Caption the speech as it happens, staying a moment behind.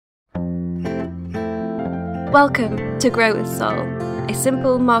Welcome to Grow with Soul, a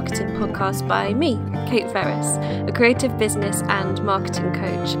simple marketing podcast by me, Kate Ferris, a creative business and marketing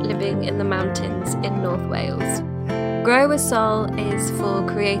coach living in the mountains in North Wales. Grow with Soul is for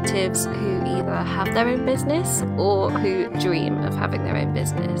creatives who either have their own business or who dream of having their own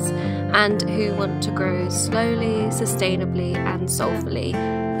business and who want to grow slowly, sustainably and soulfully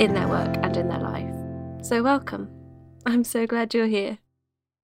in their work and in their life. So welcome. I'm so glad you're here.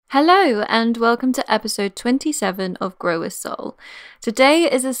 Hello and welcome to episode 27 of Grow with Soul. Today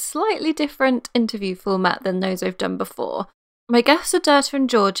is a slightly different interview format than those I've done before. My guests are Dirta and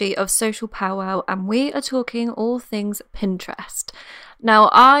Georgie of Social Powwow, and we are talking all things Pinterest. Now,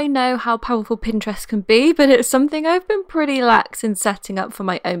 I know how powerful Pinterest can be, but it's something I've been pretty lax in setting up for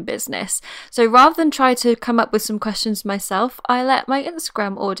my own business. So rather than try to come up with some questions myself, I let my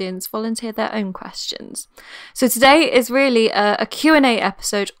Instagram audience volunteer their own questions. So today is really a Q&A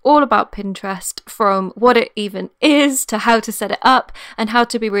episode all about Pinterest, from what it even is to how to set it up and how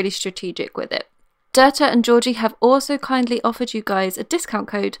to be really strategic with it. Dirta and Georgie have also kindly offered you guys a discount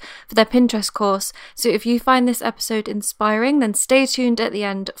code for their Pinterest course, so if you find this episode inspiring, then stay tuned at the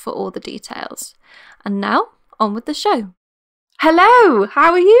end for all the details. And now, on with the show. Hello,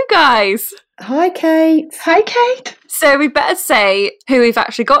 how are you guys? Hi, Kate. Hi, Kate. So we better say who we've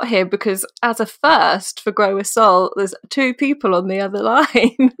actually got here, because as a first for Grow with Soul, there's two people on the other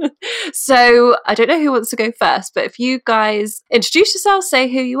line. So I don't know who wants to go first, but if you guys introduce yourselves, say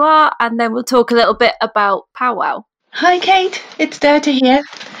who you are, and then we'll talk a little bit about Powwow. Hi, Kate. It's Dirta here,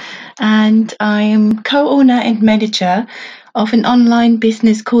 and I'm co-owner and manager of an online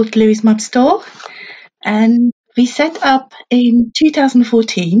business called Lewis Mud Store. And we set up in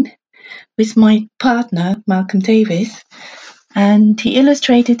 2014 with my partner, Malcolm Davis, and he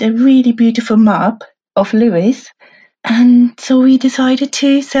illustrated a really beautiful map of Lewis. And so we decided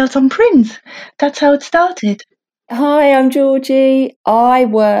to sell some prints. That's how it started. Hi, I'm Georgie. I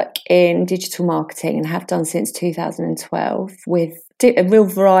work in digital marketing and have done since 2012 with a real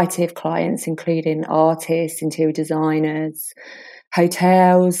variety of clients, including artists, interior designers,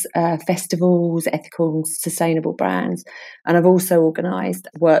 hotels, festivals, ethical and sustainable brands. And I've also organised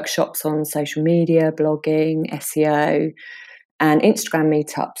workshops on social media, blogging, SEO, and Instagram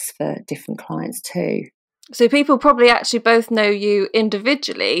meetups for different clients too. So people probably actually both know you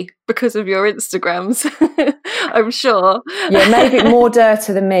individually because of your Instagrams, I'm sure. Yeah, maybe more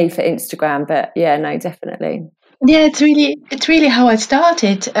Dirta than me for Instagram, but yeah, no, definitely. Yeah, it's really how I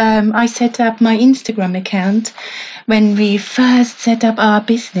started. I set up my Instagram account when we first set up our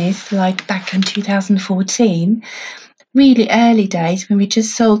business, like back in 2014. Really early days when we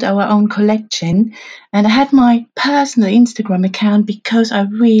just sold our own collection, and I had my personal Instagram account because I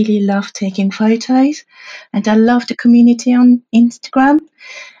really love taking photos and I love the community on Instagram.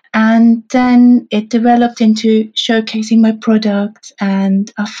 And then it developed into showcasing my products, and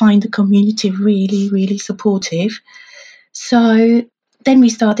I find the community really, really supportive. So then we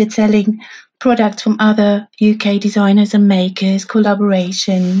started selling products from other UK designers and makers,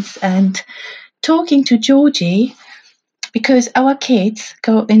 collaborations, and talking to Georgie, because our kids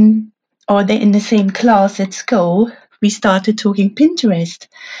go in, or they're in the same class at school, we started talking Pinterest.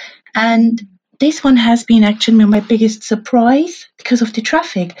 And this one has been actually my biggest surprise because of the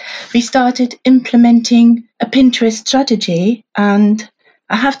traffic. We started implementing a Pinterest strategy, and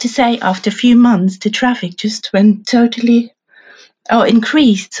I have to say, after a few months, the traffic just went totally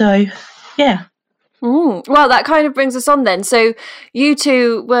increased. So, yeah. Well, that kind of brings us on then. So you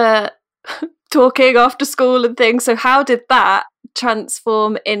two were talking after school and things. So how did that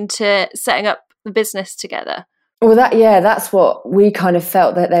transform into setting up the business together? Well, that's what we kind of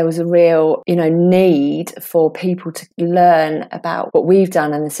felt, that there was a real, need for people to learn about what we've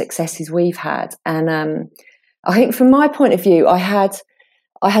done and the successes we've had. And I think from my point of view, I had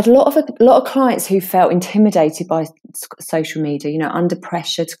a lot of clients who felt intimidated by social media, under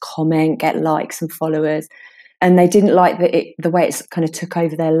pressure to comment, get likes and followers. And they didn't like the way it's kind of took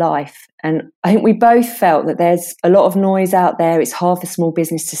over their life. And I think we both felt that there's a lot of noise out there. It's hard for small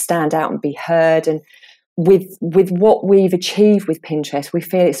business to stand out and be heard. And with what we've achieved with Pinterest, we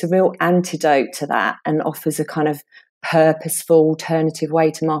feel it's a real antidote to that and offers a kind of purposeful, alternative way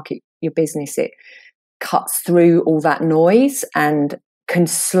to market your business. It cuts through all that noise and can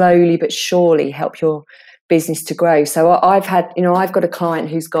slowly but surely help your business to grow. So I've got a client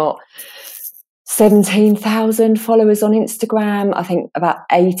who's got 17,000 followers on Instagram, I think about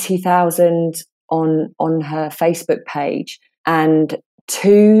 80,000 on her Facebook page, and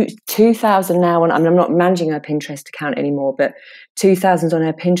 2,000 now on, I'm not managing her Pinterest account anymore, but 2,000 on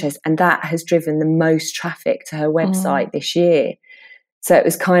her Pinterest, and that has driven the most traffic to her website this year. So it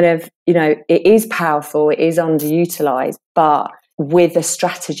was kind of, it is powerful, it is underutilized, but with a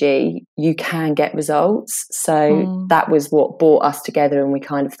strategy, you can get results. So that was what brought us together. And we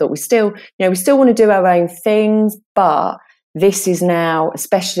kind of thought we still want to do our own things, but this is now,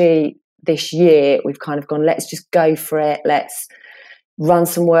 especially this year, we've kind of gone, let's just go for it. Let's run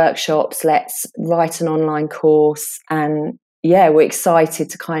some workshops. Let's write an online course. And we're excited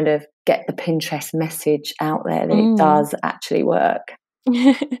to kind of get the Pinterest message out there that it does actually work.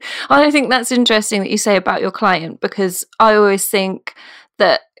 I think that's interesting that you say about your client, because I always think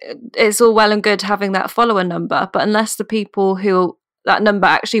that it's all well and good having that follower number, but unless the people who that number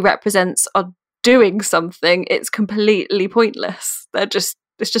actually represents are doing something, it's completely pointless.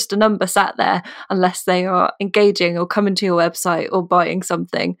 It's just a number sat there unless they are engaging or coming to your website or buying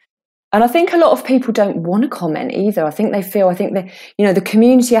something. And I think a lot of people don't want to comment either. I think the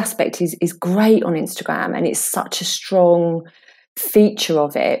community aspect is great on Instagram, and it's such a strong feature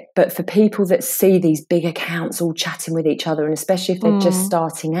of it. But for people that see these big accounts all chatting with each other, and especially if they're just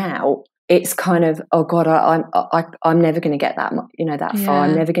starting out, it's kind of, oh God, I'm never going to get that far.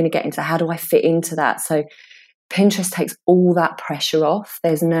 I'm never going to get into, how do I fit into that? So Pinterest takes all that pressure off.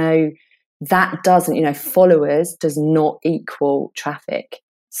 Followers does not equal traffic.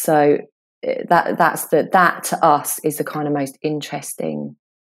 So that to us is the kind of most interesting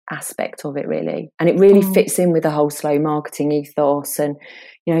aspect of it, really. And it really fits in with the whole slow marketing ethos, and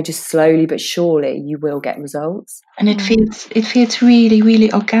just slowly but surely you will get results. And it feels really,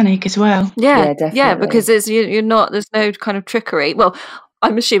 really organic as well. Yeah, definitely. Yeah, because there's no kind of trickery. Well,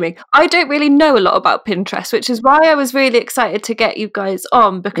 I'm assuming. I don't really know a lot about Pinterest, which is why I was really excited to get you guys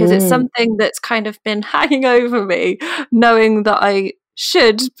on, because it's something that's kind of been hanging over me, knowing that I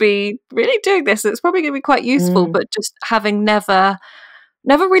should be really doing this. It's probably going to be quite useful, but just having never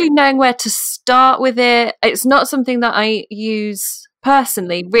really knowing where to start with it. It's not something that I use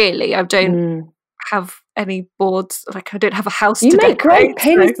personally, really. I don't have any boards, I don't have a house to decorate. You make great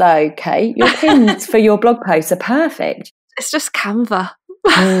pins though, Kate. Your pins for your blog posts are perfect. It's just Canva.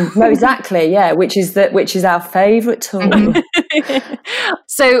 No, exactly, yeah, which is our favourite tool.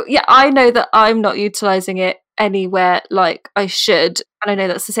 So I know that I'm not utilising it anywhere like I should, and I know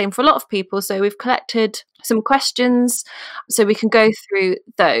that's the same for a lot of people. So we've collected some questions so we can go through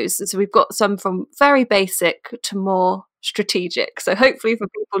those. So we've got some from very basic to more strategic, so hopefully for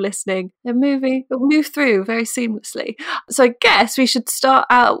people listening they'll move through very seamlessly. So I guess we should start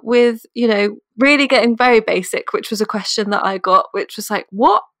out with really getting very basic, which was a question that I got, which was like,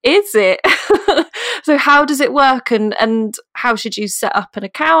 what is it? So how does it work, and how should you set up an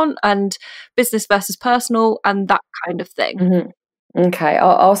account, and business versus personal, and that kind of thing? Okay,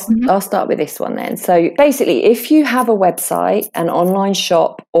 I'll start with this one then. So basically, if you have a website, an online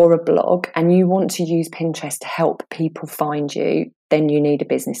shop or a blog, and you want to use Pinterest to help people find you, then you need a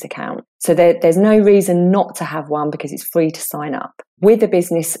business account. So there's no reason not to have one, because it's free to sign up. With a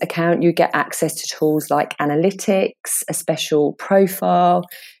business account, you get access to tools like analytics, a special profile.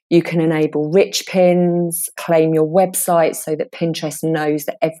 You can enable rich pins, claim your website so that Pinterest knows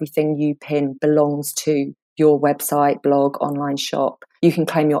that everything you pin belongs to your website, blog, online shop. You can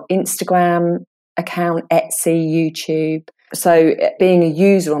claim your Instagram account, Etsy, YouTube. So being a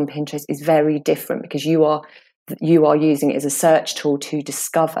user on Pinterest is very different, because you are using it as a search tool to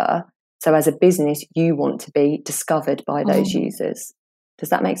discover. So as a business, you want to be discovered by those users. Does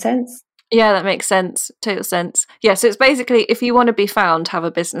that make sense? Yeah, that makes sense. Total sense. Yeah, so it's basically, if you want to be found, have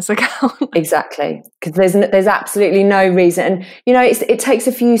a business account. Exactly, because there's absolutely no reason. And it takes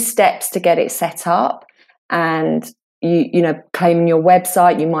a few steps to get it set up. And claiming your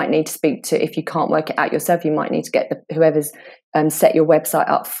website, you might need to speak to, if you can't work it out yourself, you might need to get whoever's set your website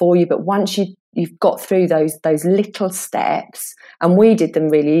up for you. But once you've got through those little steps, and we did them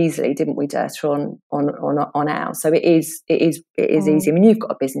really easily, didn't we, Dirta, on ours? So it is easy. I mean, you've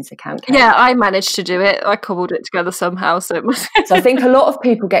got a business account, Kate. Yeah, I managed to do it. I cobbled it together somehow. So it must. So I think a lot of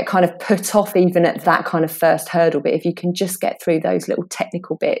people get kind of put off even at that kind of first hurdle. But if you can just get through those little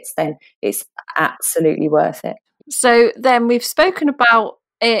technical bits, then it's absolutely worth it. So then we've spoken about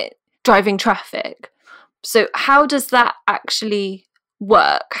it driving traffic. So how does that actually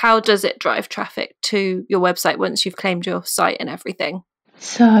work? How does it drive traffic to your website once you've claimed your site and everything?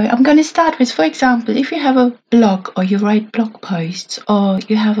 So I'm going to start with, for example, if you have a blog, or you write blog posts, or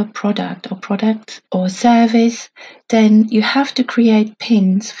you have a product or service, then you have to create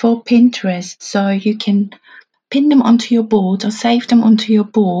pins for Pinterest, so you can pin them onto your board or save them onto your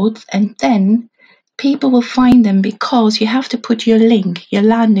board, and then people will find them, because you have to put your link, your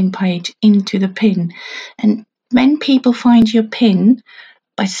landing page, into the pin. And when people find your pin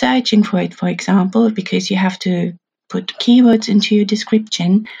by searching for it, for example, because you have to put keywords into your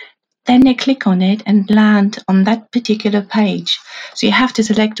description, then they click on it and land on that particular page. So you have to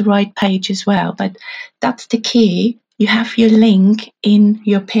select the right page as well. But that's the key. You have your link in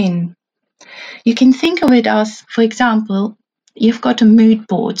your pin. You can think of it as, for example, you've got a mood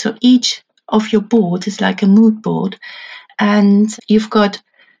board. So each of your boards is like a mood board. And you've got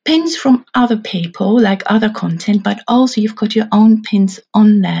pins from other people, like other content, but also you've got your own pins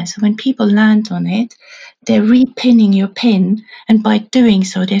on there. So when people land on it, they're repinning your pin, and by doing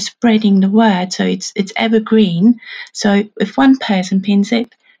so, they're spreading the word. So it's evergreen. So if one person pins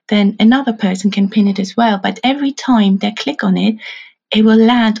it, then another person can pin it as well. But every time they click on it, it will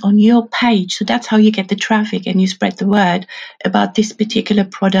land on your page. So that's how you get the traffic and you spread the word about this particular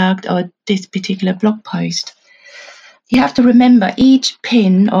product or this particular blog post. You have to remember each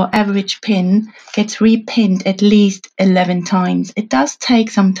pin or average pin gets repinned at least 11 times. It does take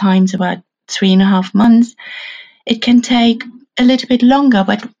sometimes about 3.5 months. It can take a little bit longer,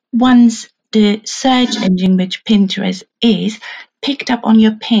 but once the search engine, which Pinterest is, picked up on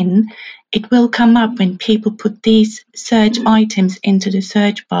your pin, it will come up when people put these search items into the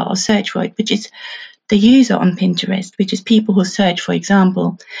search bar or search for it, which is the user on Pinterest, which is people who search, for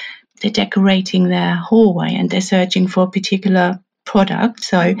example, they're decorating their hallway and they're searching for a particular product.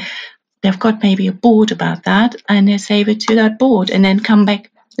 So they've got maybe a board about that and they save it to that board and then come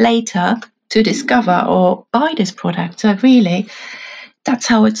back later to discover or buy this product. So really, that's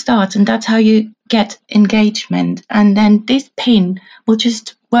how it starts and that's how you get engagement. And then this pin will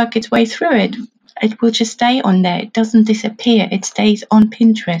just work its way through it. It will just stay on there. It doesn't disappear. It stays on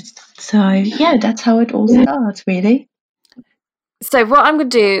Pinterest. So yeah, that's how it all starts, really. So what I'm going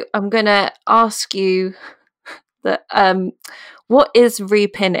to do, I'm going to ask you that what is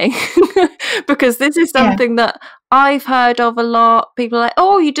repinning? Because this is something that I've heard of a lot. People are like,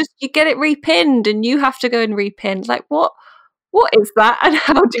 oh, you get it repinned and you have to go and repin. Like, what is that and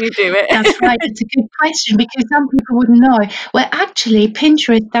how do you do it? That's right. It's a good question because some people wouldn't know. Well, actually,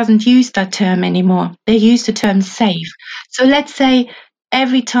 Pinterest doesn't use that term anymore. They use the term save. So let's say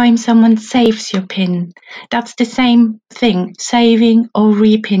every time someone saves your pin, that's the same thing, saving or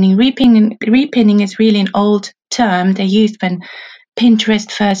repinning. Repinning is really an old term they used when Pinterest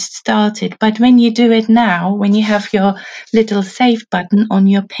first started. But when you do it now, when you have your little save button on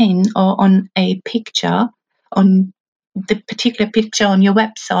your pin or on a picture, on the particular picture on your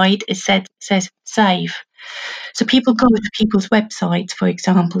website, says save. So people go to people's websites, for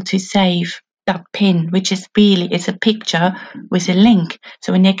example, to save that pin, which is it's a picture with a link.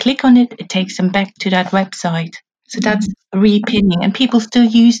 So when they click on it, it takes them back to that website. So that's repinning, and people still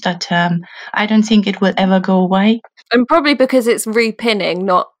use that term. I don't think it will ever go away. And probably because it's repinning,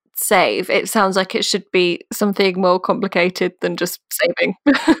 not save. It sounds like it should be something more complicated than just saving.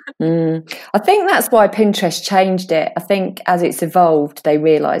 I think that's why Pinterest changed it. I think as it's evolved, they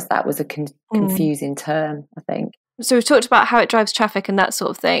realised that was a confusing term, I think. So we've talked about how it drives traffic and that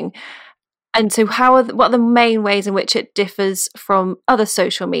sort of thing. And so what are the main ways in which it differs from other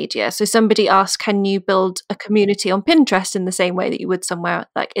social media? So somebody asked, can you build a community on Pinterest in the same way that you would somewhere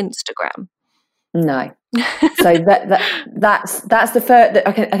like Instagram? No. So that's the first.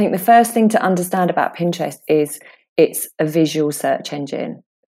 I think the first thing to understand about Pinterest is it's a visual search engine.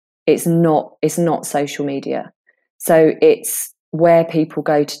 It's not social media. So it's where people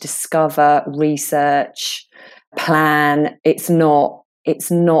go to discover, research, plan. It's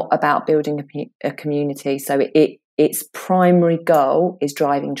not about building a community. So its primary goal is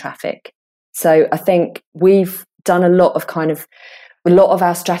driving traffic. So I think we've done a lot of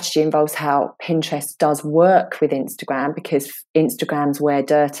our strategy involves how Pinterest does work with Instagram, because Instagram's where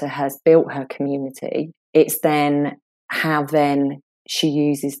Derta has built her community. It's then how then she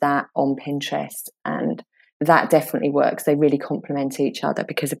uses that on Pinterest, and that definitely works. They really complement each other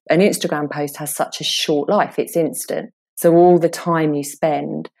because an Instagram post has such a short life. It's instant. So all the time you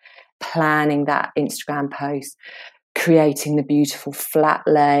spend planning that Instagram post, creating the beautiful flat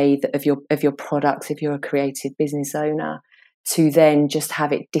lay of your products if you're a creative business owner, to then just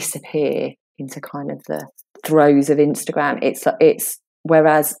have it disappear into kind of the throes of Instagram. It's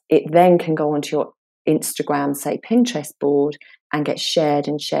whereas it then can go onto your Instagram, say Pinterest board, and get shared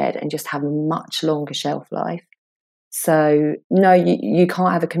and just have a much longer shelf life. So no, you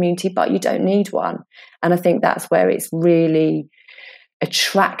can't have a community, but you don't need one. And I think that's where it's really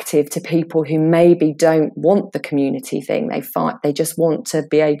attractive to people who maybe don't want the community thing. They just want to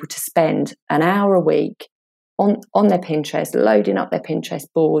be able to spend an hour a week on their Pinterest, loading up their Pinterest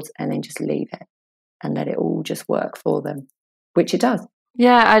boards, and then just leave it and let it all just work for them, which it does.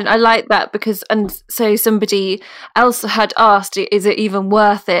 Yeah, I like that because, and so somebody else had asked, is it even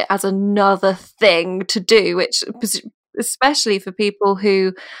worth it as another thing to do? Which, especially for people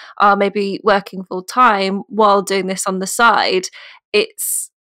who are maybe working full time while doing this on the side,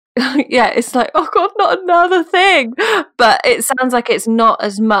 it's, yeah, it's like, oh God, not another thing. But it sounds like it's not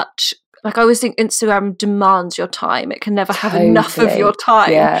as much. Like, I always think Instagram demands your time. It can never have enough of your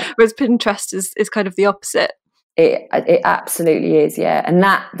time. Yeah. Whereas Pinterest is kind of the opposite. It absolutely is, yeah. And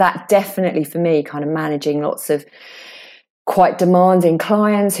that definitely for me, kind of managing lots of quite demanding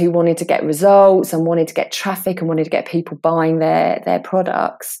clients who wanted to get results and wanted to get traffic and wanted to get people buying their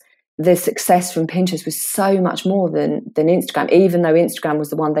products. The success from Pinterest was so much more than Instagram, even though Instagram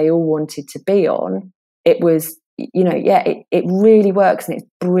was the one they all wanted to be on. It was, it really works, and it's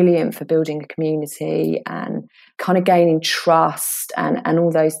brilliant for building a community and kind of gaining trust and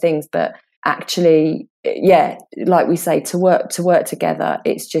all those things. But actually, yeah, like we say, to work together,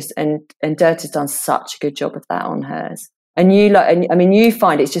 it's just, and Dirta's done such a good job of that on hers. And you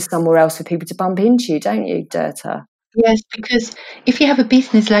find it's just somewhere else for people to bump into, don't you, Dirta? Yes, because if you have a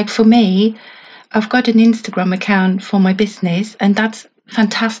business, like for me, I've got an Instagram account for my business, and that's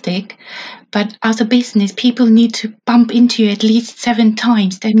fantastic. But as a business, people need to bump into you at least 7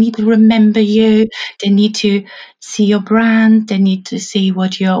 times. They need to remember you. They need to see your brand. They need to see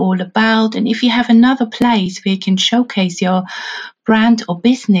what you're all about. And if you have another place where you can showcase your brand or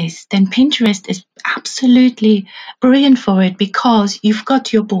business, then Pinterest is absolutely brilliant for it, because you've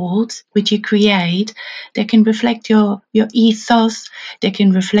got your boards which you create. They can reflect your ethos, they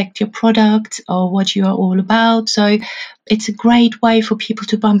can reflect your product or what you are all about. So it's a great way for people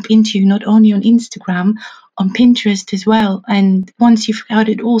to bump into you, not only on Instagram, on Pinterest as well. And once you've got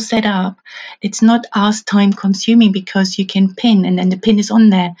it all set up, it's not as time consuming, because you can pin, and then the pin is on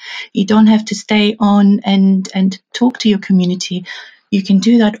there. You don't have to stay on and talk to your community. You can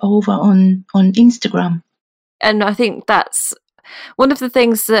do that over on Instagram. And I think that's one of the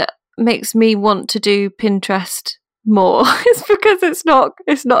things that makes me want to do Pinterest more, is because it's not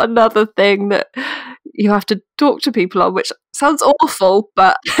another thing that you have to talk to people on, which sounds awful,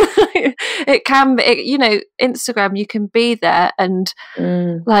 but it can be. Instagram, you can be there and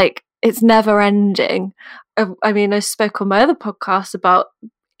like, it's never ending. I mean, I spoke on my other podcast about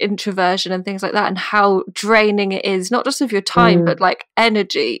introversion and things like that, and how draining it is, not just of your time, but like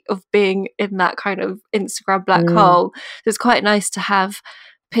energy of being in that kind of Instagram black hole. So it's quite nice to have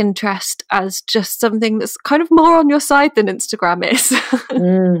Pinterest as just something that's kind of more on your side than Instagram is.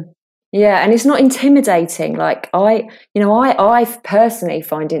 Yeah, and it's not intimidating. Like I personally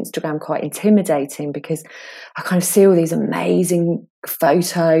find Instagram quite intimidating, because I kind of see all these amazing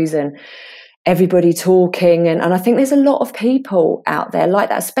photos and everybody talking, and I think there's a lot of people out there like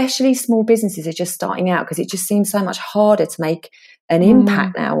that, especially small businesses are just starting out, because it just seems so much harder to make an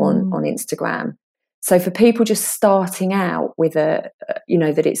impact now on Instagram. So for people just starting out with that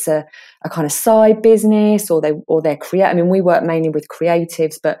it's a kind of side business, or they're create. I mean, we work mainly with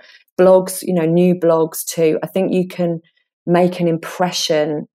creatives, but blogs, new blogs too. I think you can make an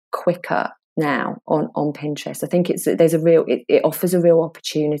impression quicker now on Pinterest. I think it offers a real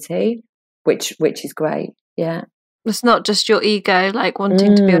opportunity, which is great. Yeah. It's not just your ego, like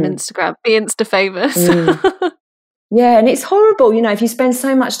wanting to be on Instagram, be Insta famous. Yeah, and it's horrible, if you spend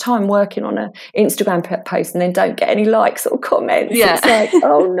so much time working on an Instagram post and then don't get any likes or comments. Yeah. It's like,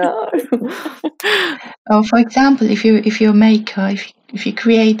 oh no. Oh, for example, if you're a maker, if you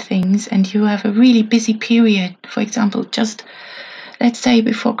create things and you have a really busy period, for example, just let's say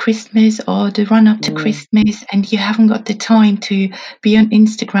before Christmas or the run up to Christmas, and you haven't got the time to be on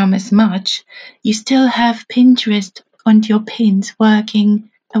Instagram as much, you still have Pinterest on your pins working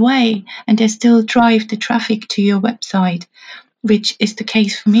away, and they still drive the traffic to your website, which is the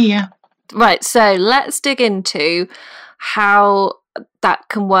case for me. Yeah. Right, so let's dig into how that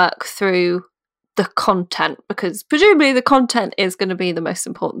can work through the content, because presumably the content is going to be the most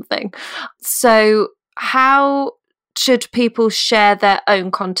important thing. So how should people share their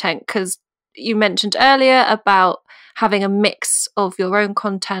own content? Because you mentioned earlier about having a mix of your own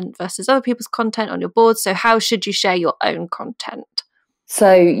content versus other people's content on your board. So how should you share your own content?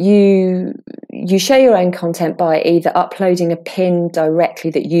 So you share your own content by either uploading a pin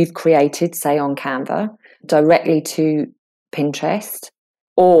directly that you've created, say on Canva, directly to Pinterest,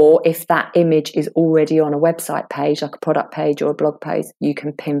 or if that image is already on a website page, like a product page or a blog post, you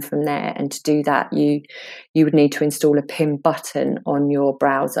can pin from there. And to do that, you would need to install a pin button on your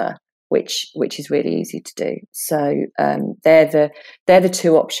browser, which is really easy to do. So they're the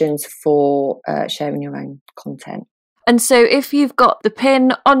two options for sharing your own content. And so if you've got the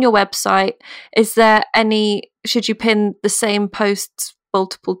pin on your website, should you pin the same posts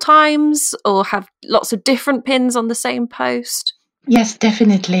multiple times or have lots of different pins on the same post? Yes,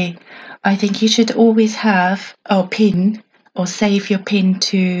 definitely. I think you should always have a pin or save your pin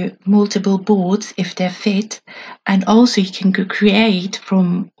to multiple boards if they're fit. And also you can create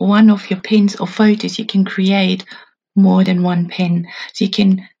from one of your pins or photos, you can create more than one pin. So you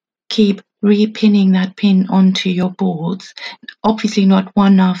can keep re-pinning that pin onto your boards. Obviously not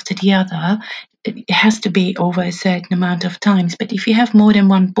one after the other. It has to be over a certain amount of times. But if you have more than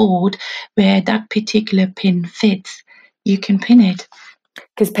one board where that particular pin fits, you can pin it.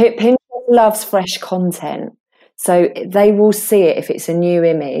 Because Pinterest loves fresh content. So they will see it if it's a new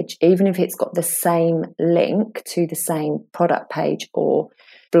image, even if it's got the same link to the same product page or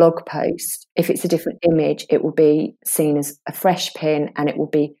blog post. If it's a different image, it will be seen as a fresh pin and it will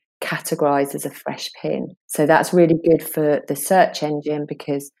be categorized as a fresh pin. So that's really good for the search engine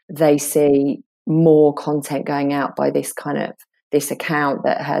because they see more content going out by this account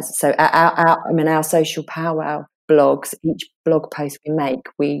that has. So our social powwow blogs, each blog post we make,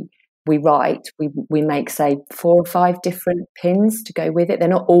 we make, say, 4 or 5 different pins to go with it. They're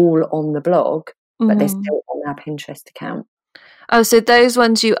not all on the blog, but they're still on our Pinterest account. Oh, so those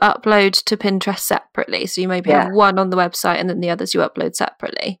ones you upload to Pinterest separately. So you maybe have one on the website and then the others you upload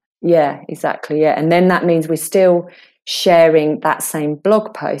separately. Yeah, exactly. Yeah. And then that means we're still sharing that same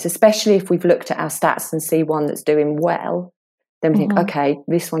blog post, especially if we've looked at our stats and see one that's doing well. Then we think, okay,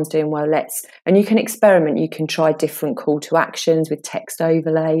 this one's doing well, and you can experiment. You can try different call to actions with text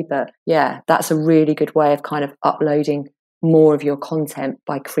overlay. But yeah, that's a really good way of kind of uploading more of your content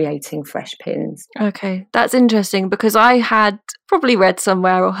by creating fresh pins. Okay, that's interesting because I had probably read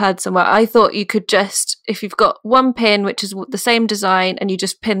somewhere or heard somewhere, I thought you could just, if you've got one pin, which is the same design, and you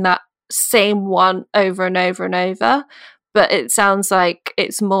just pin that same one over and over and over. But it sounds like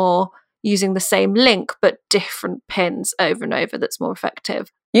it's more using the same link but different pins over and over that's more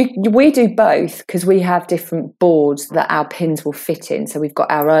effective. We do both because we have different boards that our pins will fit in. So we've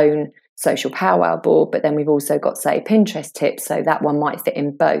got our own social powwow board, but then we've also got, say, Pinterest tips. So that one might fit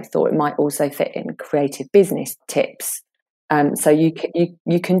in both, or it might also fit in creative business tips. So you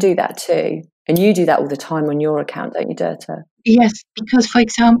can do that too. And you do that all the time on your account, don't you, Dirta? Yes, because, for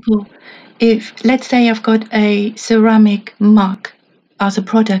example, if, let's say, I've got a ceramic mug as a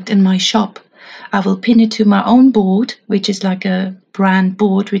product in my shop, I will pin it to my own board, which is like a brand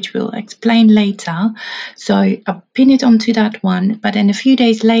board, which we'll explain later. So I pin it onto that one, but then a few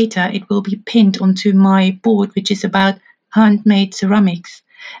days later, it will be pinned onto my board, which is about handmade ceramics.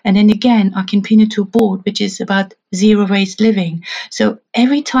 And then again, I can pin it to a board, which is about zero waste living. So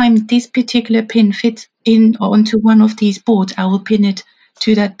every time this particular pin fits in or onto one of these boards, I will pin it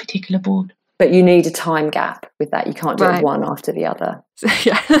to that particular board. But you need a time gap with that. You can't do it one after the other.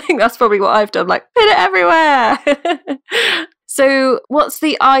 Yeah, I think that's probably what I've done, like pin it everywhere. So what's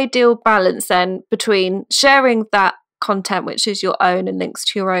the ideal balance then between sharing that content, which is your own and links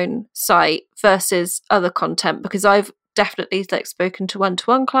to your own site, versus other content? Because I've definitely spoken to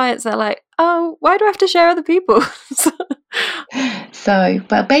one-to-one clients. They're like, oh, why do I have to share other people's? So,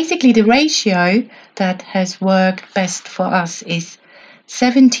 but basically the ratio that has worked best for us is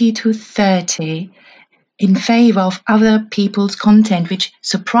 70 to 30 in favor of other people's content, which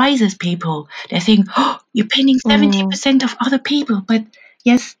surprises people. They think, oh, you're pinning 70% of other people. But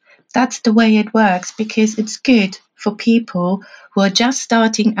yes, that's the way it works, because it's good for people who are just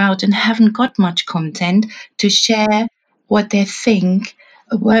starting out and haven't got much content to share what they think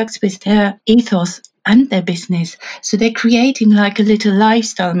works with their ethos and their business. So they're creating like a little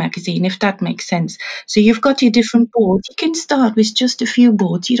lifestyle magazine, if that makes sense. So you've got your different boards. You can start with just a few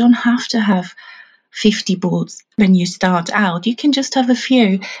boards. You don't have to have 50 boards when you start out. You can just have a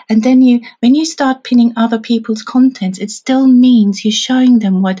few. And then when you start pinning other people's contents, it still means you're showing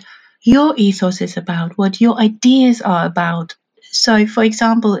them what your ethos is about, what your ideas are about. So, for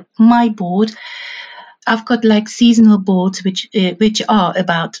example, my board, I've got like seasonal boards which are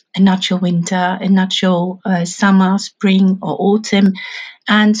about a natural winter, a natural summer, spring or autumn.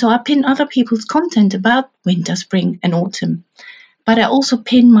 And so I pin other people's content about winter, spring and autumn. But I also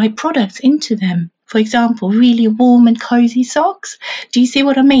pin my products into them. For example, really warm and cozy socks. Do you see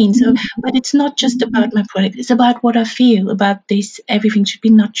what I mean? So, but it's not just about my product. It's about what I feel about this. Everything should be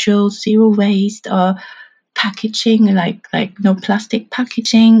natural, zero waste, or packaging, like no plastic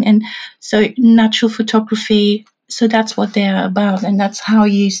packaging, and so natural photography. So that's what they're about, and that's how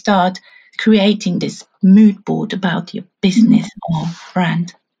you start creating this mood board about your business or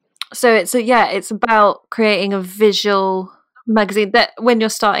brand. So it's about creating a visual magazine that when you're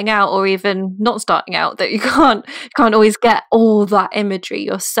starting out, or even not starting out, that you can't always get all that imagery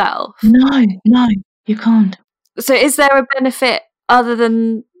yourself. No, you can't. So is there a benefit other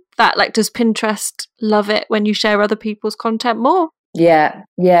than that, like, does Pinterest love it when you share other people's content more? Yeah,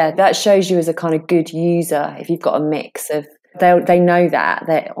 that shows you as a kind of good user if you've got a mix of. They know that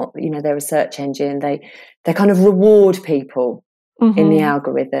they're a search engine. They kind of reward people in the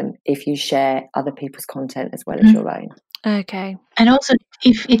algorithm if you share other people's content as well as your own. Okay. And also,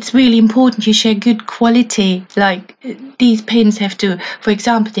 if it's really important, you share good quality. Like these pins have to, for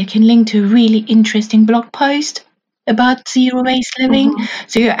example, they can link to a really interesting blog post about zero waste living.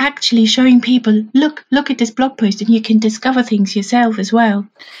 So you're actually showing people, look at this blog post, and you can discover things yourself as well.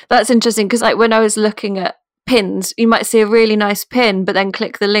 That's interesting, because like when I was looking at pins, you might see a really nice pin, but then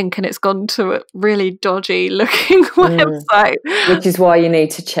click the link and it's gone to a really dodgy looking website. Which is why you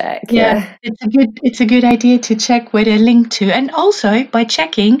need to check. Yeah, it's a good idea to check where they're linked to, and also by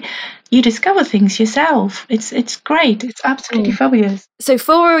checking, you discover things yourself. It's great. It's absolutely fabulous. So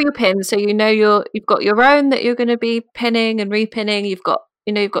for all your pins, so you've got your own that you're going to be pinning and repinning. You've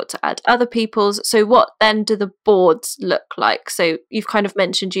got to add other people's. So what then do the boards look like? So you've kind of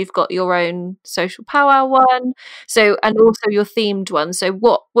mentioned you've got your own social powwow one. So, and also your themed one. So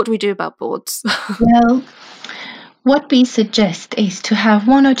what do we do about boards? Well, what we suggest is to have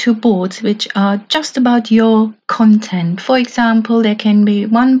one or two boards which are just about your content. For example, there can be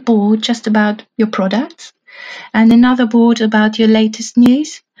one board just about your products and another board about your latest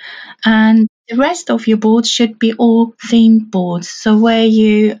news. And the rest of your boards should be all themed boards. So where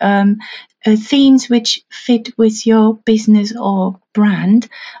you themes which fit with your business or brand,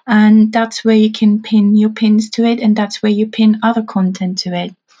 and that's where you can pin your pins to it, and that's where you pin other content to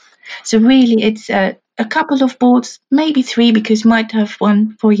it. So really, it's a couple of boards, maybe 3, because you might have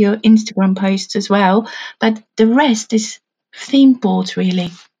one for your Instagram posts as well. But the rest is theme boards,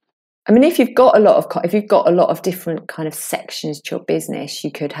 really. I mean, if you've got a lot of different kind of sections to your business,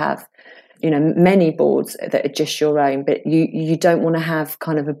 you could have, many boards that are just your own. But you don't want to have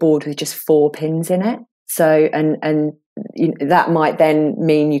kind of a board with just 4 pins in it. So and that might then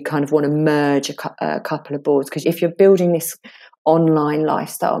mean you kind of want to merge a couple of boards, because if you're building this online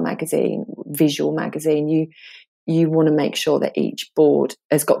lifestyle magazine, visual magazine, you want to make sure that each board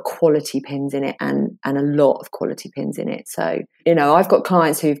has got quality pins in it and a lot of quality pins in it. So, I've got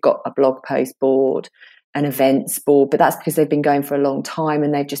clients who've got a blog post board, an events board, but that's because they've been going for a long time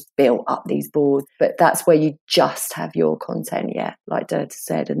and they've just built up these boards. But that's where you just have your content, like Derta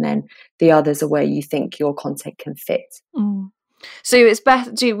said, and then the others are where you think your content can fit. So it's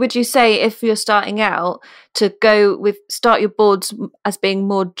better, would you say, if you're starting out, to start your boards as being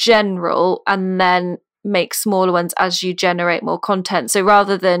more general and then make smaller ones as you generate more content? So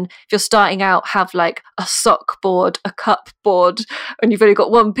rather than, if you're starting out, have like a sock board, a cup board, and you've only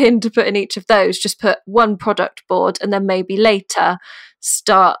got one pin to put in each of those, just put one product board and then maybe later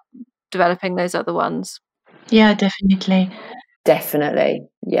start developing those other ones. Yeah, definitely.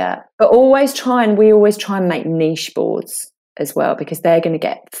 Yeah. But we always try and make niche boards as well, because they're going to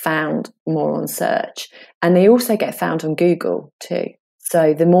get found more on search, and they also get found on Google too.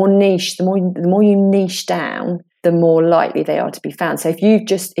 So the more you niche down, the more likely they are to be found. So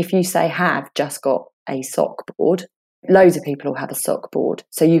if you say have just got a sock board, loads of people will have a sock board.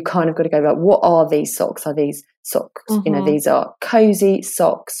 So you kind of got to go about, what are these socks? Are these socks? These are cozy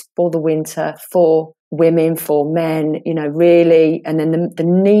socks for the winter, for women, for men, really. And then the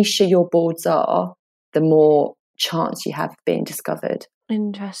niche your boards are, the more chance you have of being discovered.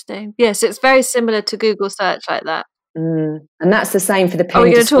 Interesting. Yes, it's very similar to Google search like that. And that's the same for the pin description. Are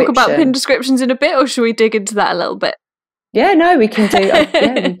we going to talk about pin descriptions in a bit, or should we dig into that a little bit? Yeah, no, we can do. We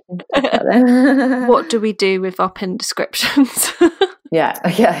can talk about that. What do we do with our pin descriptions?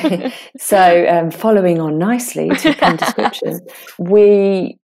 Yeah. So following on nicely to pin descriptions,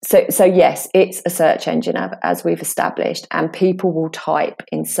 So yes, it's a search engine, as we've established, and people will type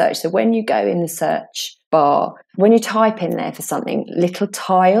in search. So when you go in the search bar, when you type in there for something, little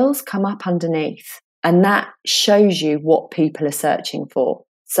tiles come up underneath, and that shows you what people are searching for.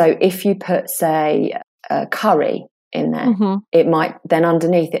 So if you put, say, curry in there, it might then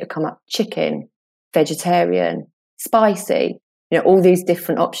underneath it will come up chicken, vegetarian, spicy, all these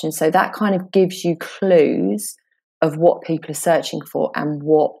different options. So that kind of gives you clues of what people are searching for, and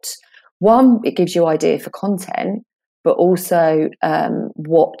it gives you idea for content, but also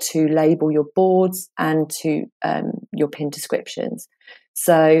what to label your boards and to your pin descriptions.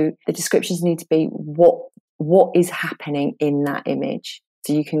 So the descriptions need to be what is happening in that image.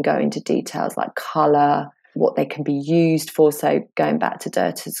 So you can go into details like colour, what they can be used for. So going back to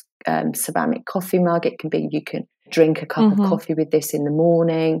Derta's ceramic coffee mug, it can be, you can drink a cup of coffee with this in the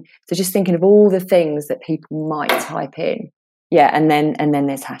morning. So just thinking of all the things that people might type in. Yeah, and then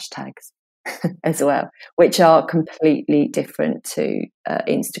there's hashtags. as well, which are completely different to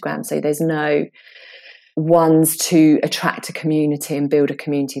Instagram. So there's no ones to attract a community and build a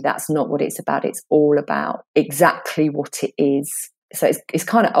community. That's not what it's about. It's all about exactly what it is. So it's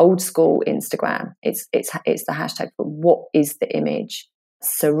kind of old school Instagram. It's the hashtag, but what is the image?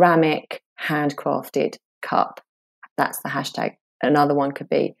 Ceramic handcrafted cup. That's the hashtag. Another one could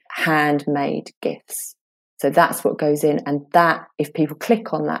be handmade gifts. So that's what goes in, and that, if people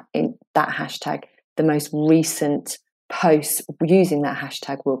click on that in that hashtag, the most recent posts using that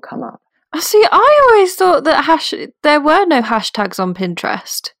hashtag will come up. See, I always thought that there were no hashtags on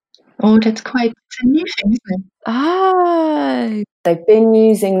Pinterest. Oh, that's quite a new thing, isn't it? Oh. They've been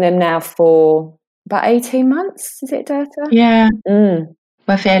using them now for about 18 months, is it, Derta? Yeah,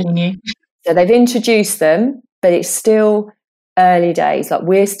 we're fairly new. So they've introduced them, but it's still early days. Like,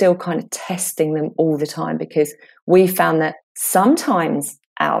 we're still kind of testing them all the time, because we found that sometimes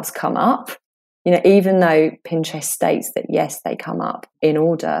ours come up, you know, even though Pinterest states that yes, they come up in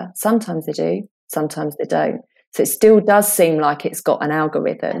order. Sometimes they do, sometimes they don't. So it still does seem like it's got an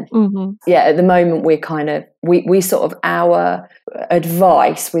algorithm. Mm-hmm. Yeah, at the moment we're kind of we sort of, our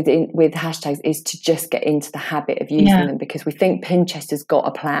advice with hashtags is to just get into the habit of using them, because we think Pinterest has got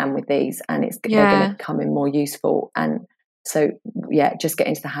a plan with these, and they're going to become more useful. And so just get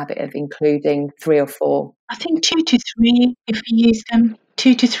into the habit of including 3 or 4. I think 2 to 3 if you use them.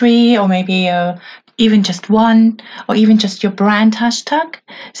 2 to 3, or maybe even just 1, or even just your brand hashtag.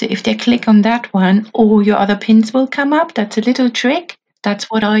 So if they click on that one, all your other pins will come up. That's a little trick. That's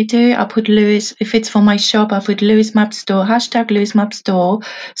what I do. I put Lewis, if it's for my shop, I put Lewis Map Store, hashtag Lewis Map Store.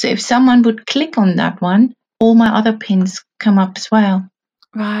 So if someone would click on that one, all my other pins come up as well.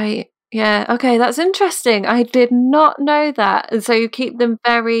 Right. Yeah. Okay. That's interesting. I did not know that. And so you keep them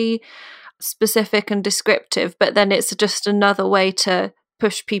very specific and descriptive, but then it's just another way to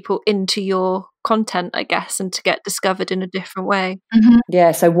push people into your content, I guess, and to get discovered in a different way. Mm-hmm.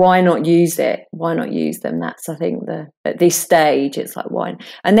 Yeah, so why not use it? Why not use them? That's, I think, at this stage, it's like, why?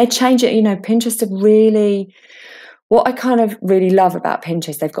 And they change it, you know, Pinterest have really, what I kind of really love about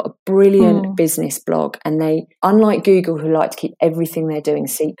Pinterest, they've got a brilliant business blog, and they, unlike Google, who like to keep everything they're doing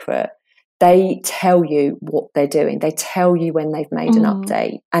secret, they tell you what they're doing. They tell you when they've made an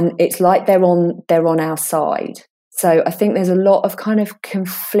update, and it's like they're on our side. So I think there's a lot of kind of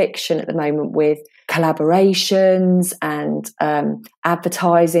confliction at the moment with collaborations and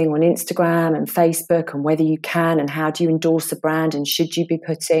advertising on Instagram and Facebook, and whether you can and how do you endorse a brand and should you be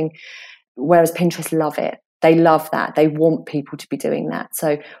putting, whereas Pinterest love it. They love that. They want people to be doing that.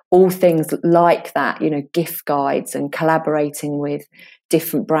 So all things like that, you know, gift guides and collaborating with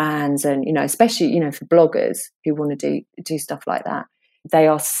different brands, and, you know, especially, you know, for bloggers who want to do stuff like that, they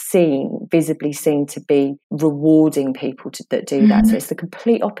are visibly seen to be rewarding people that do that. So it's the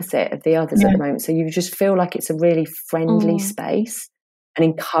complete opposite of the others at the moment. So you just feel like it's a really friendly space, an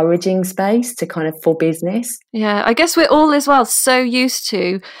encouraging space to kind of for business. Yeah, I guess we're all as well so used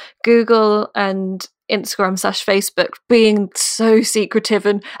to Google and Instagram/Facebook being so secretive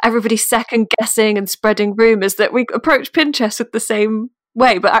and everybody second guessing and spreading rumors, that we approach Pinterest with the same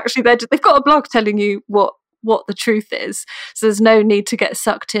way, but actually they've got a blog telling you what the truth is. So there's no need to get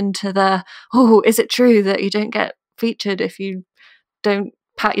sucked into is it true that you don't get featured if you don't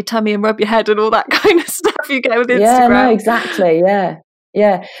pat your tummy and rub your head and all that kind of stuff you get with Instagram. Yeah, no, exactly.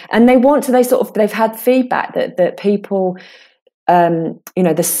 Yeah. And they've had feedback that people, you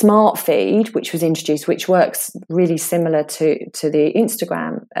know, the smart feed, which was introduced, which works really similar to the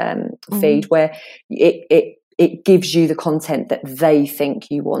Instagram feed, where it gives you the content that they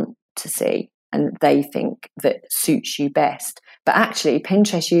think you want to see and they think that suits you best. But actually,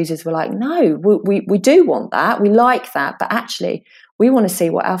 Pinterest users were like, no, we do want that. We like that. But actually, we want to see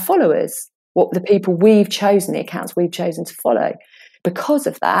what our followers, what the people we've chosen, the accounts we've chosen to follow. Because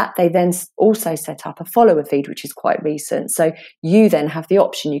of that, they then also set up a follower feed, which is quite recent. So you then have the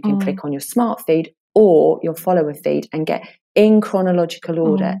option, you can click on your smart feed or your follower feed and get in chronological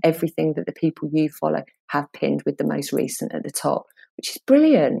order everything that the people you follow have pinned, with the most recent at the top, which is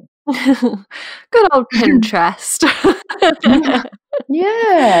brilliant. Good old Pinterest.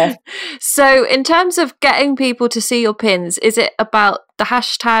 Yeah. So in terms of getting people to see your pins, is it about the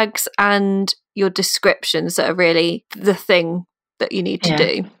hashtags and your descriptions that are really the thing that you need to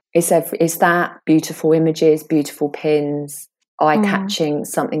do? It's that beautiful images, beautiful pins, eye-catching,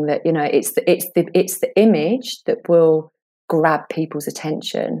 something that, you know, it's the image that will grab people's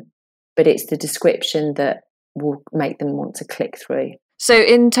attention, but it's the description that will make them want to click through. So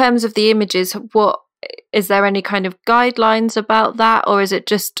in terms of the images, is there any kind of guidelines about that, or is it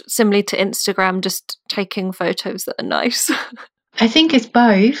just similar to Instagram, just taking photos that are nice? I think it's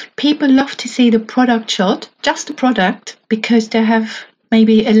both. People love to see the product shot, just the product, because they have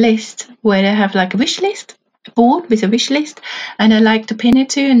maybe a list where they have like a wish list, a board with a wish list, and they like to pin it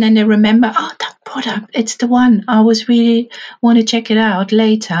to, and then they remember, oh, that product, it's the one. I was really want to check it out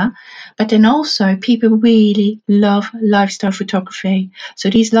later. But then also people really love lifestyle photography. So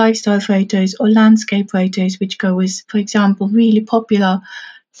these lifestyle photos or landscape photos, which go with, for example, really popular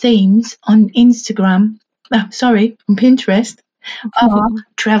themes on Instagram, on Pinterest, are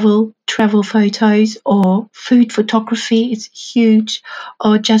travel photos or food photography. It's huge,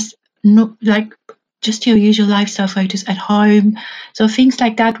 or just not like just your usual lifestyle photos at home. So things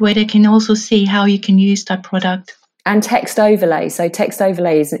like that, where they can also see how you can use that product. And text overlay. So text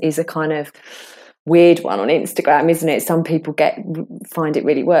overlay is a kind of weird one on Instagram, isn't it? Some people find it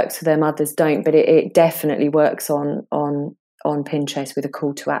really works for them, others don't, but it definitely works on Pinterest with a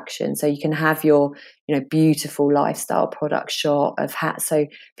call to action. So you can have your, beautiful lifestyle product shot of hats, so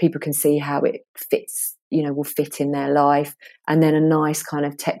people can see how it fits, will fit in their life, and then a nice kind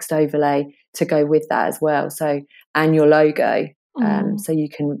of text overlay to go with that as well. So, and your logo, so you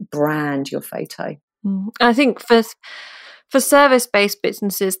can brand your photo. I think for service-based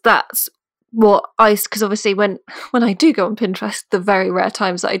businesses, that's what because obviously when I do go on Pinterest, the very rare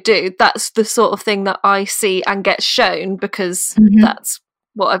times that I do, that's the sort of thing that I see and get shown, because that's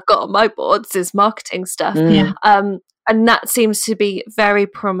what I've got on my boards is marketing stuff. And that seems to be very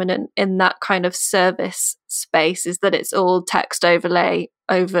prominent in that kind of service space, is that it's all text overlay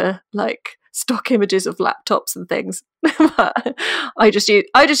over like stock images of laptops and things. But I just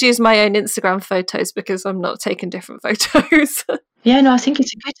use my own Instagram photos because I'm not taking different photos. Yeah, no, I think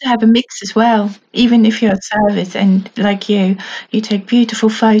it's good to have a mix as well. Even if you're a service and like you take beautiful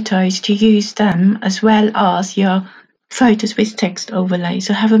photos to use them as well as your photos with text overlay.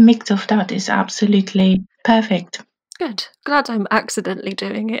 So have a mix of that is absolutely perfect. Good. Glad I'm accidentally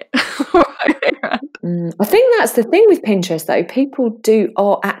doing it. I think that's the thing with Pinterest, though. People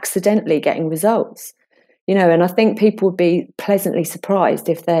are accidentally getting results, and I think people would be pleasantly surprised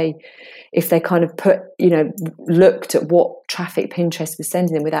if they kind of looked at what traffic Pinterest was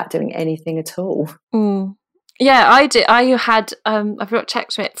sending them without doing anything at all. Yeah, I did. I had I've not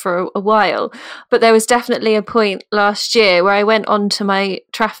checked it for a while, but there was definitely a point last year where I went onto my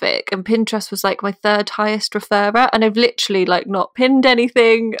traffic and Pinterest was like my third highest referrer, and I've literally like not pinned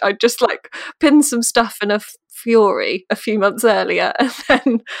anything. I just like pinned some stuff in a fury a few months earlier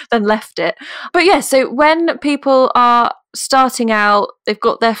and then left it. But yeah, so when people are starting out, they've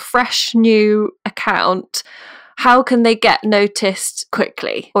got their fresh new account, how can they get noticed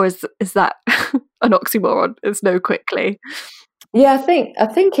quickly? Or is that an oxymoron? It's no quickly. Yeah, I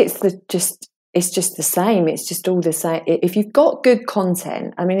think it's just the same. It's just all the same. If you've got good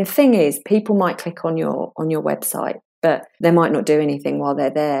content, I mean, the thing is, people might click on your website, but they might not do anything while they're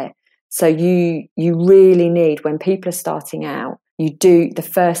there. So you really need, when people are starting out, the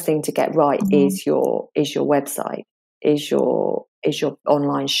first thing to get right is your website, is your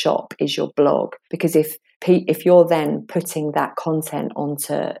online shop, is your blog, because if you're then putting that content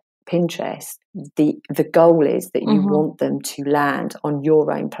onto Pinterest, the goal is that you want them to land on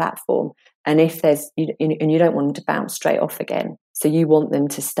your own platform, and if there's and you don't want them to bounce straight off again, so you want them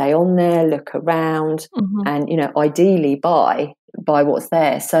to stay on there, look around, and ideally buy what's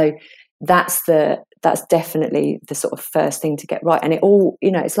there. So that's definitely the sort of first thing to get right. And it all,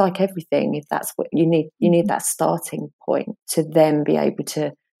 it's like everything, if that's what you need that starting point to then be able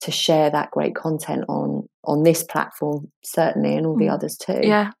to share that great content on this platform, certainly, and all the others too.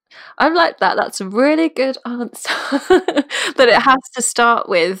 Yeah, I like that. That's a really good answer. That it has to start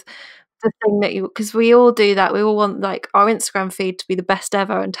with the thing that because we all do that. We all want like our Instagram feed to be the best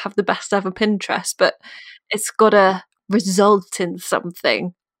ever and to have the best ever Pinterest, but it's got to result in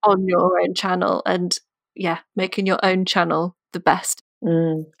something on your own channel, and making your own channel the best.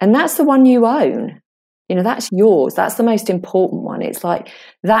 And that's the one you own. That's yours. That's the most important one. It's like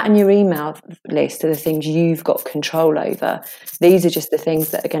that, and your email list are the things you've got control over. These are just the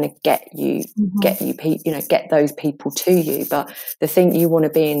things that are going to get those people to you. But the thing you want to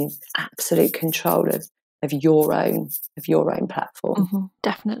be in absolute control of your own platform.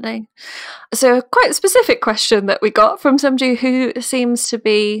 Definitely. So a quite specific question that we got from somebody who seems to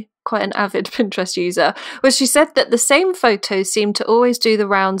be quite an avid Pinterest user was, she said that the same photos seem to always do the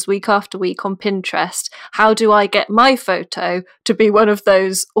rounds week after week on Pinterest. How do I get my photo to be one of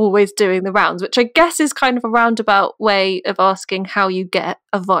those always doing the rounds? Which I guess is kind of a roundabout way of asking how you get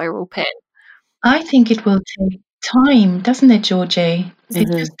a viral pin. I think it will take time, doesn't it, Georgie?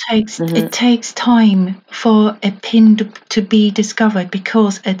 It takes time for a pin to be discovered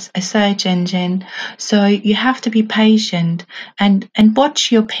because it's a search engine. So you have to be patient and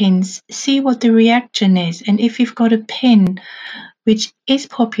watch your pins, see what the reaction is, and if you've got a pin which is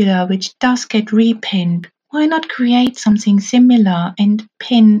popular, which does get repinned, why not create something similar and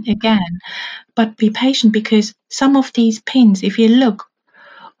pin again? But be patient, because some of these pins, if you look,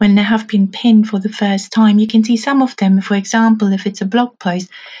 when they have been pinned for the first time, you can see some of them, for example, if it's a blog post,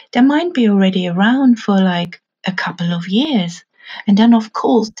 they might be already around for like a couple of years. And then, of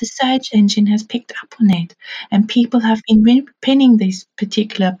course, the search engine has picked up on it, and people have been pinning this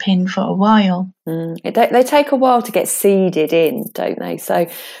particular pin for a while. They take a while to get seeded in, don't they? So,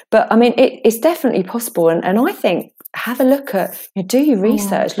 but I mean, it's definitely possible. And I think, have a look at, do your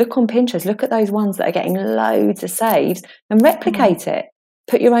research, look on Pinterest, look at those ones that are getting loads of saves and replicate it.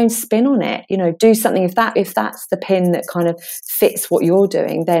 Put your own spin on it, do something. If that's the pin that kind of fits what you're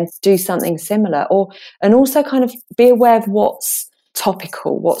doing, then do something similar. And also kind of be aware of what's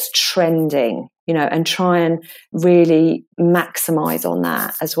topical, what's trending, and try and really maximize on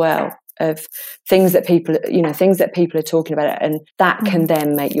that as well, of things that people are talking about, and that can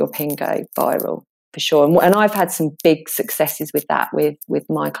then make your pin go viral for sure. And I've had some big successes with that with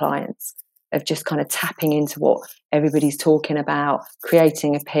my clients, of just kind of tapping into what everybody's talking about,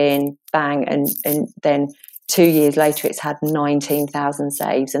 creating a pin, bang, and then 2 years later it's had 19,000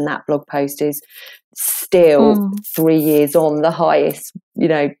 saves, and that blog post is still 3 years on the highest,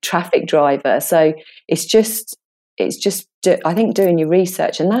 traffic driver. So it's just I think doing your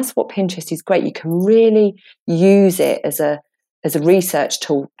research, and that's what Pinterest is great. You can really use it as a research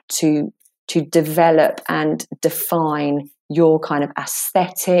tool to develop and define your kind of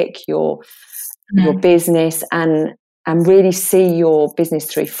aesthetic, your business, and really see your business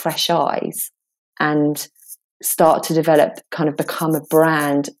through fresh eyes and start to develop, kind of become a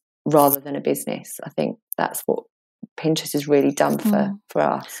brand rather than a business. I think that's what Pinterest has really done for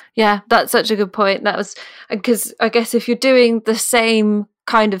us. Yeah, that's such a good point. That was because I guess if you're doing the same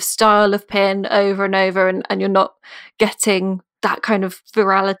kind of style of pin over and over, and you're not getting that kind of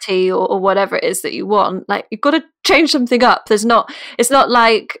virality or whatever it is that you want, like, you've got to change something up. It's not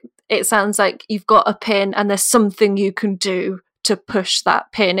like, it sounds like you've got a pin and there's something you can do to push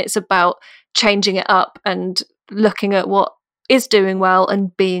that pin. It's about changing it up and looking at what is doing well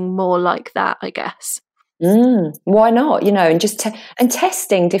and being more like that, I guess. Why not? And just and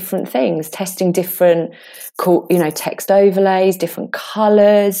testing different things, testing different, text overlays, different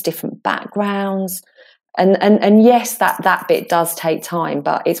colours, different backgrounds. And yes, that bit does take time,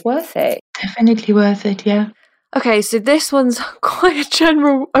 but it's worth it. Definitely worth it, yeah. Okay, so this one's quite a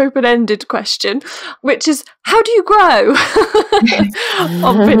general, open-ended question, which is, how do you grow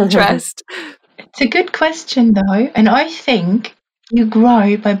on Pinterest? It's a good question, though, and I think you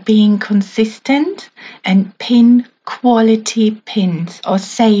grow by being consistent and pin quality pins, or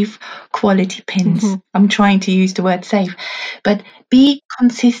save quality pins. I'm trying to use the word save, but be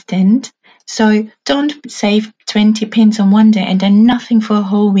consistent. So don't save 20 pins on one day and then nothing for a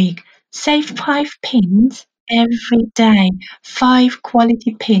whole week. Save 5 pins every day, 5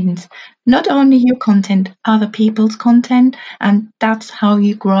 quality pins. Not only your content, other people's content, and that's how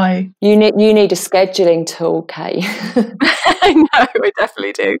you grow. You need a scheduling tool, Kate. I know, I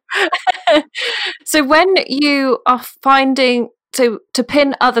definitely do. So when you are finding to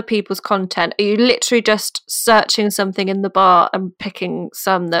pin other people's content, are you literally just searching something in the bar and picking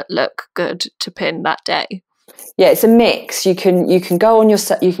some that look good to pin that day? Yeah, it's a mix. You can go on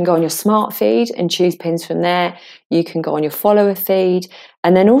your smart feed and choose pins from there. You can go on your follower feed,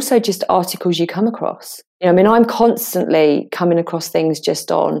 and then also just articles you come across. I'm constantly coming across things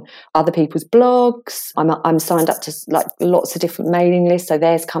just on other people's blogs. I'm signed up to like lots of different mailing lists, so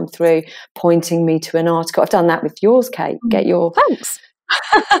theirs come through pointing me to an article. I've done that with yours, Kate. Thanks.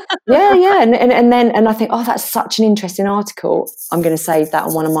 yeah, and I think, oh, that's such an interesting article. I'm going to save that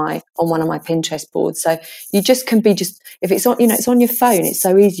on one of my Pinterest boards. So you just can be if it's on, it's on your phone. It's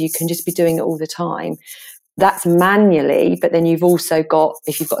so easy. You can just be doing it all the time. That's manually, but then you've also got,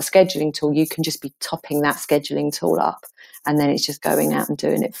 if you've got a scheduling tool, you can just be topping that scheduling tool up, and then it's just going out and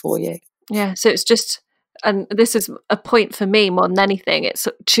doing it for you. Yeah, so it's just, and this is a point for me more than anything, it's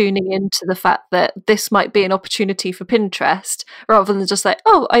tuning into the fact that this might be an opportunity for Pinterest, rather than just like,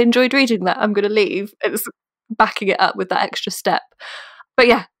 oh, I enjoyed reading that, I'm going to leave. It's backing it up with that extra step. But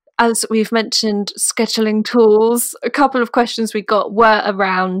yeah, as we've mentioned, scheduling tools, a couple of questions we got were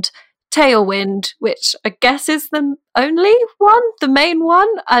around Tailwind, which I guess is the only one, the main one,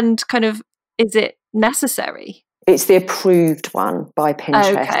 and kind of, is it necessary? It's the approved one by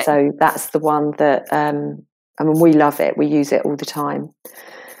Pinterest. Okay. So that's the one that I mean, we love it. We use it all the time.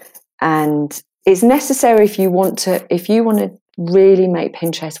 And it's necessary if you want to really make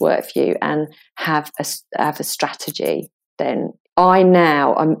Pinterest work for you and have a strategy. Then I'm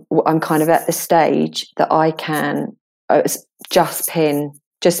kind of at the stage that I can just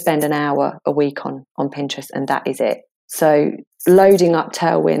spend an hour a week on Pinterest, and that is it. So loading up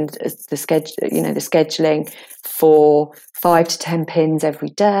Tailwind, the scheduling for 5 to 10 pins every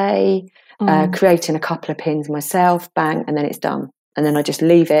day, creating a couple of pins myself, bang, and then it's done. And then I just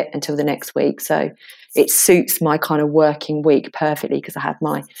leave it until the next week. So it suits my kind of working week perfectly, because I have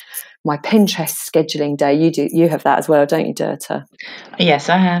my Pinterest scheduling day. You have that as well, don't you, Dirta? Yes,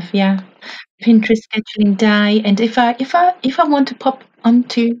 I have. Yeah, Pinterest scheduling day. And if I want to pop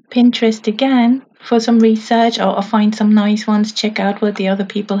onto Pinterest again for some research, or find some nice ones, check out what the other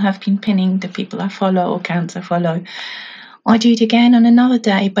people have been pinning, the people I follow or accounts I follow, I do it again on another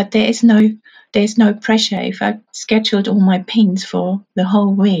day. But there's no pressure. If I've scheduled all my pins for the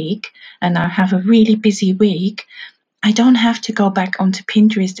whole week and I have a really busy week, I don't have to go back onto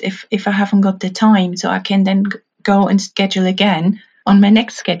Pinterest if I haven't got the time. So I can then go and schedule again on my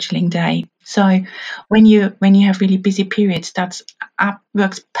next scheduling day. So when you have really busy periods, that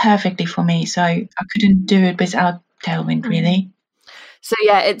works perfectly for me. So I couldn't do it without Tailwind, really. So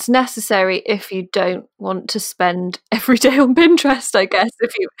yeah, it's necessary if you don't want to spend every day on Pinterest, I guess.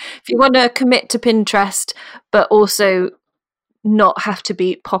 If you want to commit to Pinterest, but also not have to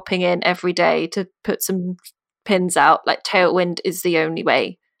be popping in every day to put some pins out, like Tailwind is the only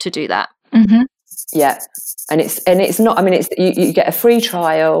way to do that. Mm-hmm. Yeah, and it's not. I mean, it's you get a free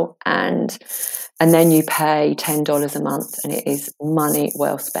trial, and then you pay $10 a month, and it is money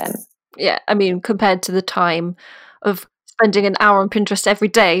well spent. Yeah, I mean, compared to the time of spending an hour on Pinterest every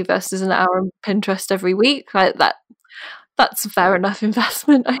day versus an hour on Pinterest every week, like that's a fair enough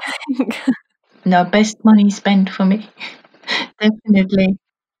investment, I think. No, best money spent for me. Definitely.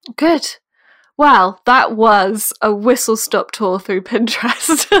 Good. Well, that was a whistle-stop tour through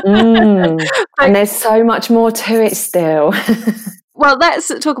Pinterest. And there's so much more to it still. Well, let's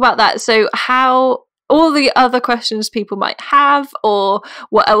talk about that. So how all the other questions people might have, or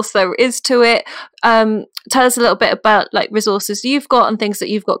what else there is to it. Tell us a little bit about like resources you've got and things that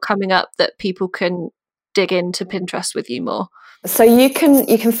you've got coming up that people can dig into Pinterest with you more. So you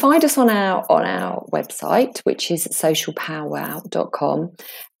can find us on our website, which is socialpowwow.com,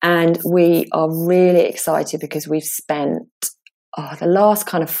 and we are really excited because we've spent the last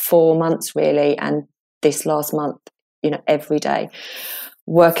kind of 4 months really, and this last month, every day,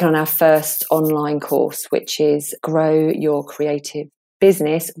 working on our first online course, which is Grow Your Creative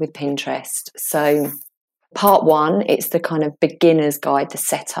Business with Pinterest. So part 1, it's the kind of beginner's guide, the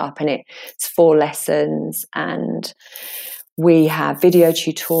setup, and it's 4 lessons, and we have video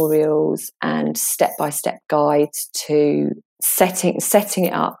tutorials and step-by-step guides to setting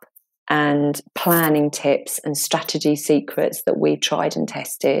it up, and planning tips and strategy secrets that we've tried and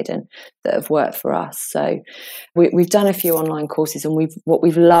tested and that have worked for us. So we've done a few online courses, and what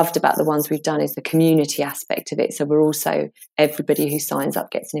we've loved about the ones we've done is the community aspect of it. So everybody who signs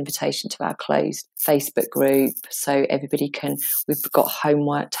up gets an invitation to our closed Facebook group. So we've got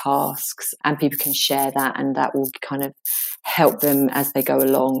homework tasks, and people can share that, and that will kind of help them as they go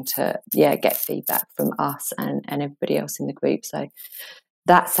along to get feedback from us and everybody else in the group. So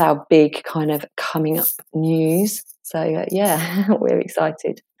that's our big kind of coming up news. So we're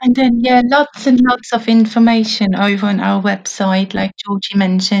excited. And then lots and lots of information over on our website, like Georgie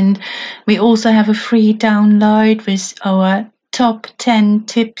mentioned. We also have a free download with our top 10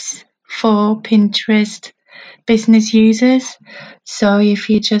 tips for Pinterest business users. So if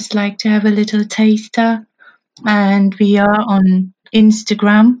you just like to have a little taster, and we are on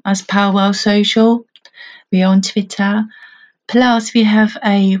Instagram as Powwow Social. We are on Twitter. Plus, we have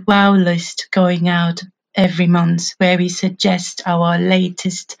a wow list going out every month where we suggest our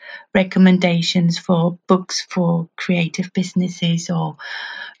latest recommendations for books for creative businesses or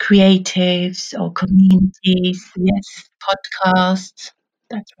creatives or communities. Yes, podcasts.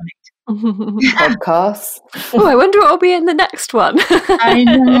 That's right. Podcasts. Oh, I wonder what will be in the next one. I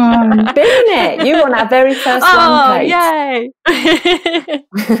know. Being it. You want our very first one, Kate. Yay.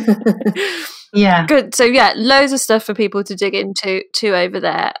 Yeah. Good. So loads of stuff for people to dig into over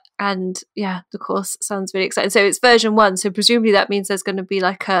there. And the course sounds really exciting. So it's version 1. So presumably that means there's going to be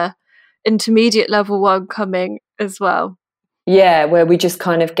like a intermediate level 1 coming as well. Yeah, where we just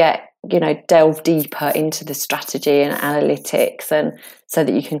kind of get, delve deeper into the strategy and analytics, and so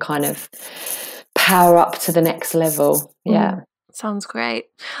that you can kind of power up to the next level. Yeah. Sounds great.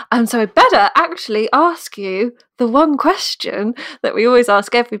 So I better actually ask you the one question that we always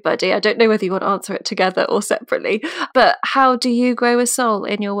ask everybody. I don't know whether you want to answer it together or separately, but how do you grow a soul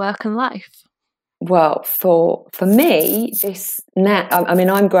in your work and life? Well, for me, this now, I mean,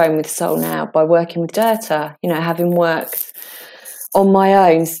 I'm growing with soul now by working with Dirta, having worked on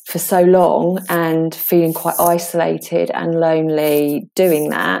my own for so long and feeling quite isolated and lonely doing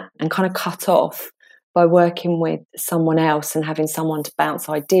that, and kind of cut off by working with someone else and having someone to bounce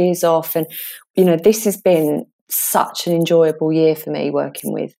ideas off. And, this has been such an enjoyable year for me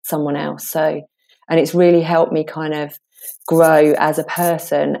working with someone else. So, and it's really helped me kind of grow as a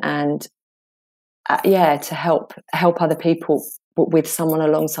person and, to help other people with someone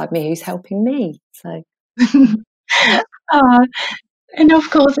alongside me who's helping me. So, and of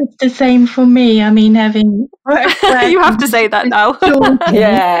course, it's the same for me. I mean, having you have to say that now.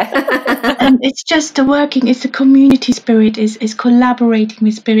 Yeah. And it's just it's the community spirit, is collaborating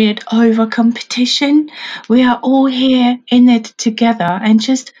with spirit over competition. We are all here in it together and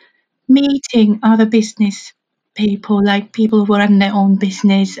just meeting other business people, like people who run their own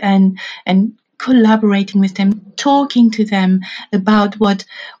business, and collaborating with them, talking to them about what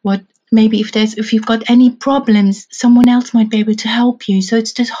maybe if you've got any problems, someone else might be able to help you. So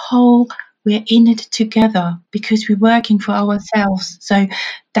it's this whole, we're in it together because we're working for ourselves. So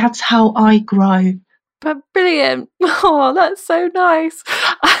that's how I grow. But brilliant. Oh, that's so nice.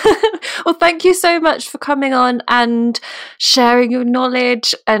 Well, thank you so much for coming on and sharing your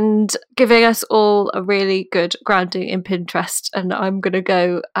knowledge and giving us all a really good grounding in Pinterest. And I'm going to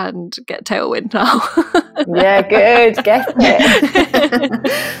go and get Tailwind now. Yeah, good. Get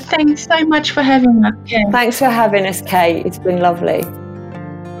it. Thanks so much for having us, Kate. Thanks for having us, Kate. It's been lovely.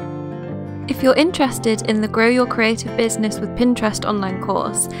 If you're interested in the Grow Your Creative Business with Pinterest online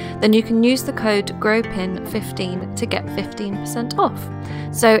course, then you can use the code GROWPIN15 to get 15% off.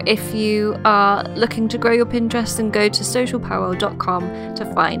 So if you are looking to grow your Pinterest, then go to socialpowwow.com to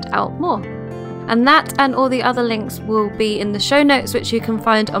find out more. And that and all the other links will be in the show notes, which you can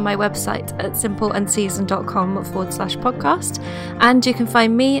find on my website at simpleandseason.com/podcast. And you can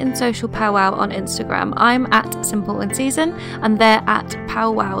find me and Social Powwow on Instagram. I'm at Simple and Season and they're at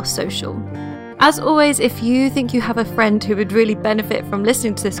Powwow Social. As always, if you think you have a friend who would really benefit from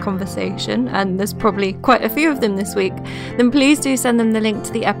listening to this conversation, and there's probably quite a few of them this week, then please do send them the link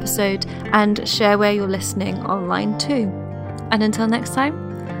to the episode and share where you're listening online too. And until next time,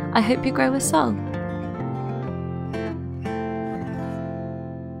 I hope you grow a soul.